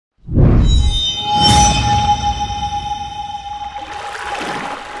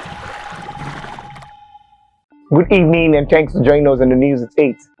Good evening and thanks for joining us on the news at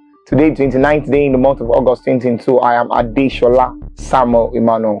 8. Today, 29th day in the month of August 2022, I am Adeshola Samuel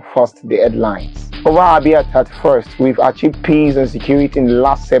Emmanuel. First, the headlines. Over Abia 31st, we've achieved peace and security in the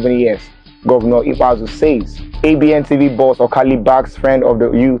last 7 years, Governor Ibazu says. ABN TV boss Okali bags Friend of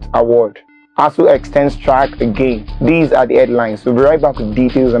the Youth Award. ASU extends strike again. These are the headlines. We'll be right back with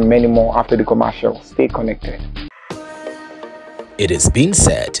details and many more after the commercial. Stay connected. It is being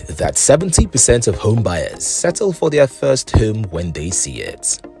said that 70% of home buyers settle for their first home when they see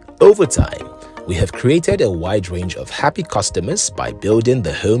it. Over time, we have created a wide range of happy customers by building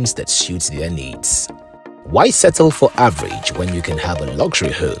the homes that suit their needs. Why settle for average when you can have a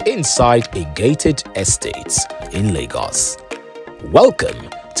luxury home inside a gated estate in Lagos? Welcome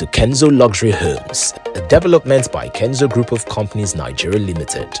to Kenzo Luxury Homes, a development by Kenzo Group of Companies Nigeria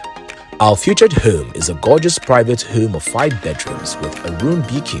Limited. Our featured home is a gorgeous private home of 5 bedrooms with a room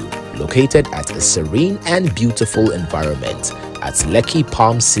BQ located at a serene and beautiful environment at Lekki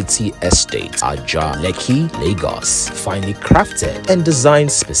Palm City Estate, Aja, Lekki, Lagos. Finely crafted and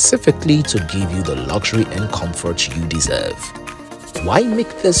designed specifically to give you the luxury and comfort you deserve. Why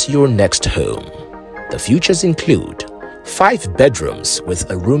make this your next home? The features include 5 bedrooms with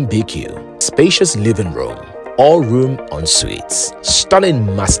a room BQ, spacious living room, all-room en-suites, stunning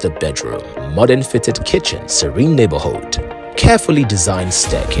master bedroom, modern fitted kitchen, serene neighborhood, carefully designed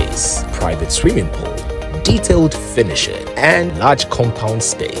staircase, private swimming pool, detailed finishing, and large compound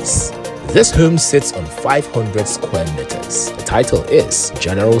space. This home sits on 500 square meters. The title is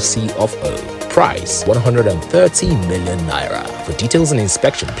General C of O. Price 130 million naira. For details and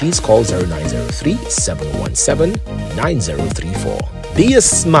inspection, please call 0903 717 9034. Be a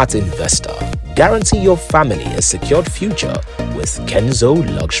smart investor. Guarantee your family a secured future with Kenzo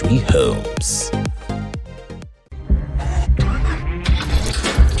Luxury Homes.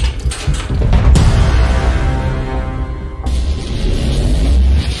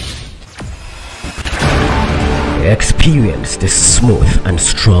 Experience the smooth and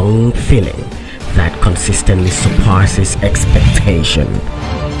strong feeling that consistently surpasses expectation.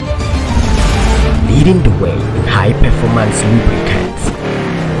 Leading the way in high-performance lubricants,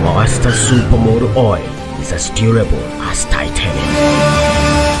 Master Supermoto Oil is as durable as titanium.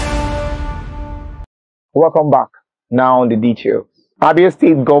 Welcome back. Now on the details. Abia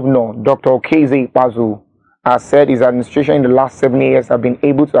State Governor Dr. Okeze Ikpeazu has said his administration in the last 7 years have been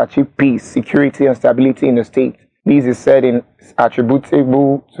able to achieve peace, security and stability in the state. This is said in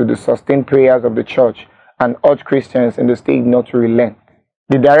attributable to the sustained prayers of the church and urged Christians in the state not to relent.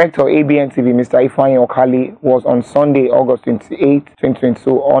 The director of ABN TV, Mr. Ifeanyi Okali, was on Sunday, August 28,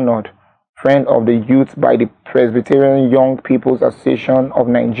 2022, honored Friend of the Youth by the Presbyterian Young People's Association of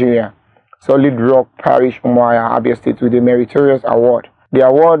Nigeria, Solid Rock Parish, Umuahia, Abia State, with the Meritorious Award. The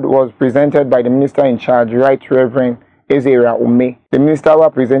award was presented by the Minister in charge, Right Reverend Ezera Ume. The minister who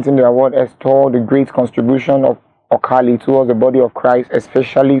presenting the award extolled the great contribution of Okali towards the body of Christ,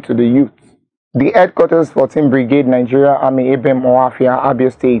 especially to the youth. The headquarters 14th Brigade Nigeria Army ABN Moafia,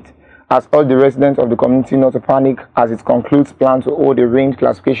 Abia State, has urged the residents of the community not to panic as it concludes plan to hold a range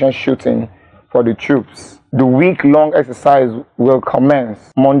classification shooting for the troops. The week-long exercise will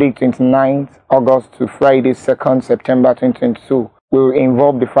commence Monday 29th August to Friday 2nd September 2022. Will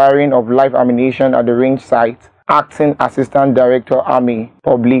involve the firing of live ammunition at the range site. Acting Assistant Director Army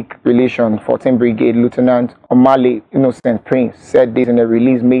Public Relations 14th Brigade Lieutenant Omale Innocent Prince said this in a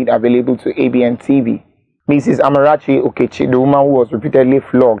release made available to ABN TV. Mrs. Amarachi Okechi, the woman who was repeatedly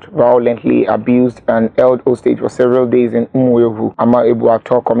flogged, violently abused and held hostage for several days in Umuyovu,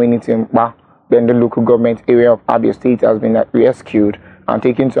 Ama-Ebu-Ator community in Mba, then the local government area of Abia State, has been rescued and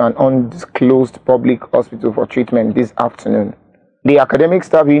taken to an undisclosed public hospital for treatment this afternoon. The Academic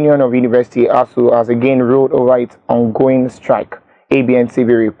Staff Union of University ASU has again rolled over its ongoing strike, ABN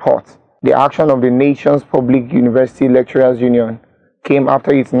TV reports. The action of the nation's public university lecturers union came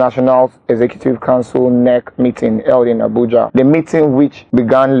after its National Executive Council NEC meeting held in Abuja. The meeting, which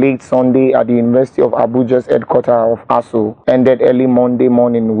began late Sunday at the University of Abuja's headquarters of ASU, ended early Monday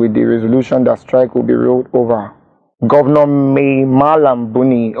morning with the resolution that strike will be rolled over. Governor May Malam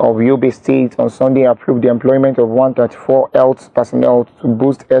Buni of Yobe State on Sunday approved the employment of 134 health personnel to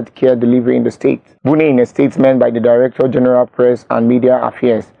boost health care delivery in the state. Buni, in a statement by the Director General Press and Media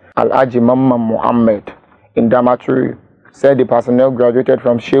Affairs, Alhaji Mamman Mohammed, in Damaturu, said the personnel graduated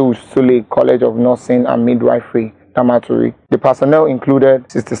from Shehu Sule College of Nursing and Midwifery, Damaturu. The personnel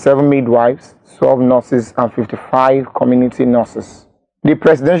included 67 midwives, 12 nurses, and 55 community nurses. The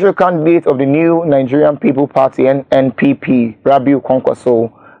presidential candidate of the new Nigerian People Party (NPP), Rabiu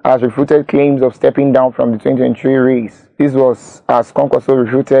Kwankwaso, has refuted claims of stepping down from the 2023 race. This was as Kwankwaso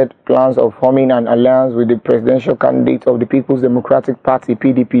refuted plans of forming an alliance with the presidential candidate of the People's Democratic Party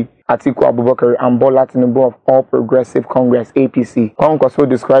 (PDP), Atiku Abubakar, and Bola Tinubu of All Progressive Congress (APC). Kwankwaso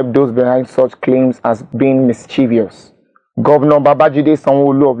described those behind such claims as being mischievous. Governor Babajide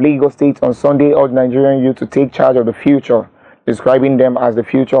Sanwo-Olu of Lagos State on Sunday urged Nigerian youth to take charge of the future, describing them as the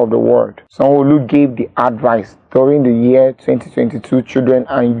future of the world. Sanwo-Olu gave the advice during the year 2022 Children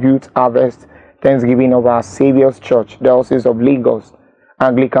and Youth Harvest Thanksgiving of Our Saviour's Church, Diocese of Lagos,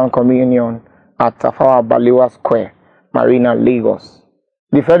 Anglican Communion at Tafawa Balewa Square, Marina, Lagos.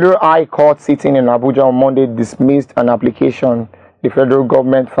 The Federal High Court sitting in Abuja on Monday dismissed an application the federal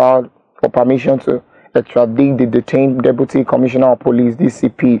government filed for permission to extradite the detained Deputy Commissioner of Police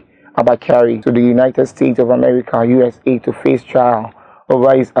 (DCP) Abakari to the United States of America (USA) to face trial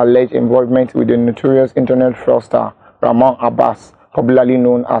over his alleged involvement with the notorious internet fraudster Rahman Abbas, popularly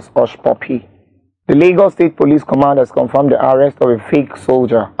known as Hush Puppy. The Lagos State Police Command has confirmed the arrest of a fake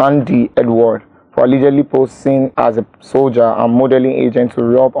soldier, Andy Edward, for allegedly posing as a soldier and modeling agent to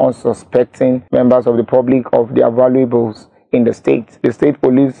rob unsuspecting members of the public of their valuables in the state. The State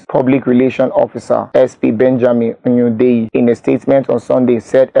Police Public Relations Officer, SP Benjamin Onyudeyi, in a statement on Sunday,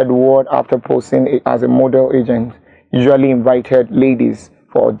 said Edward, after posing as a model agent, usually invited ladies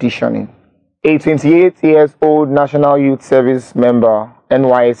for auditioning. A 28-year-old National Youth Service member,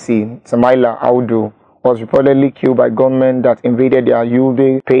 NYSC, Samaila Audu, was reportedly killed by gunmen that invaded their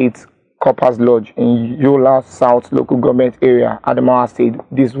Yulde Pate Coppers Lodge in Yola South local government area, Adamawa State,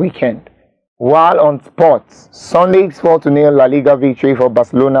 this weekend. While on sports, Sunday's 4-0 La Liga victory for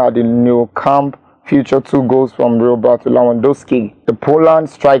Barcelona at the Nou Camp featured 2 goals from Robert Lewandowski. The Poland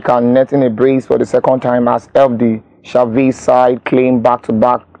striker, netting a brace for the second time, has helped the Xavi side claim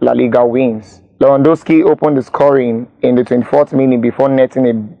back-to-back La Liga wins. Lewandowski opened the scoring in the 24th minute before netting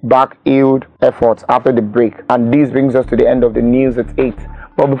a back-heeled effort after the break. And this brings us to the end of the news at 8.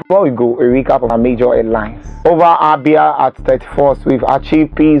 But before we go, a recap of our major headlines. Over Abia at 31st, we've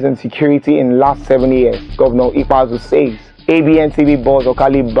achieved peace and security in the last 7 years, Governor Ikpeazu says. ABN TV boss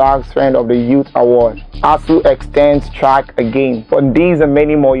Okali bags Friend of the Youth Award. ASU extends track again. For these and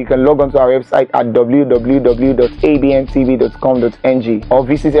many more, you can log on to our website at www.abntv.com.ng or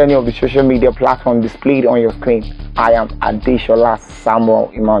visit any of the social media platforms displayed on your screen. I am Adeshola Samuel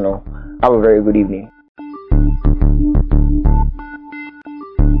Emmanuel. Have a very good evening.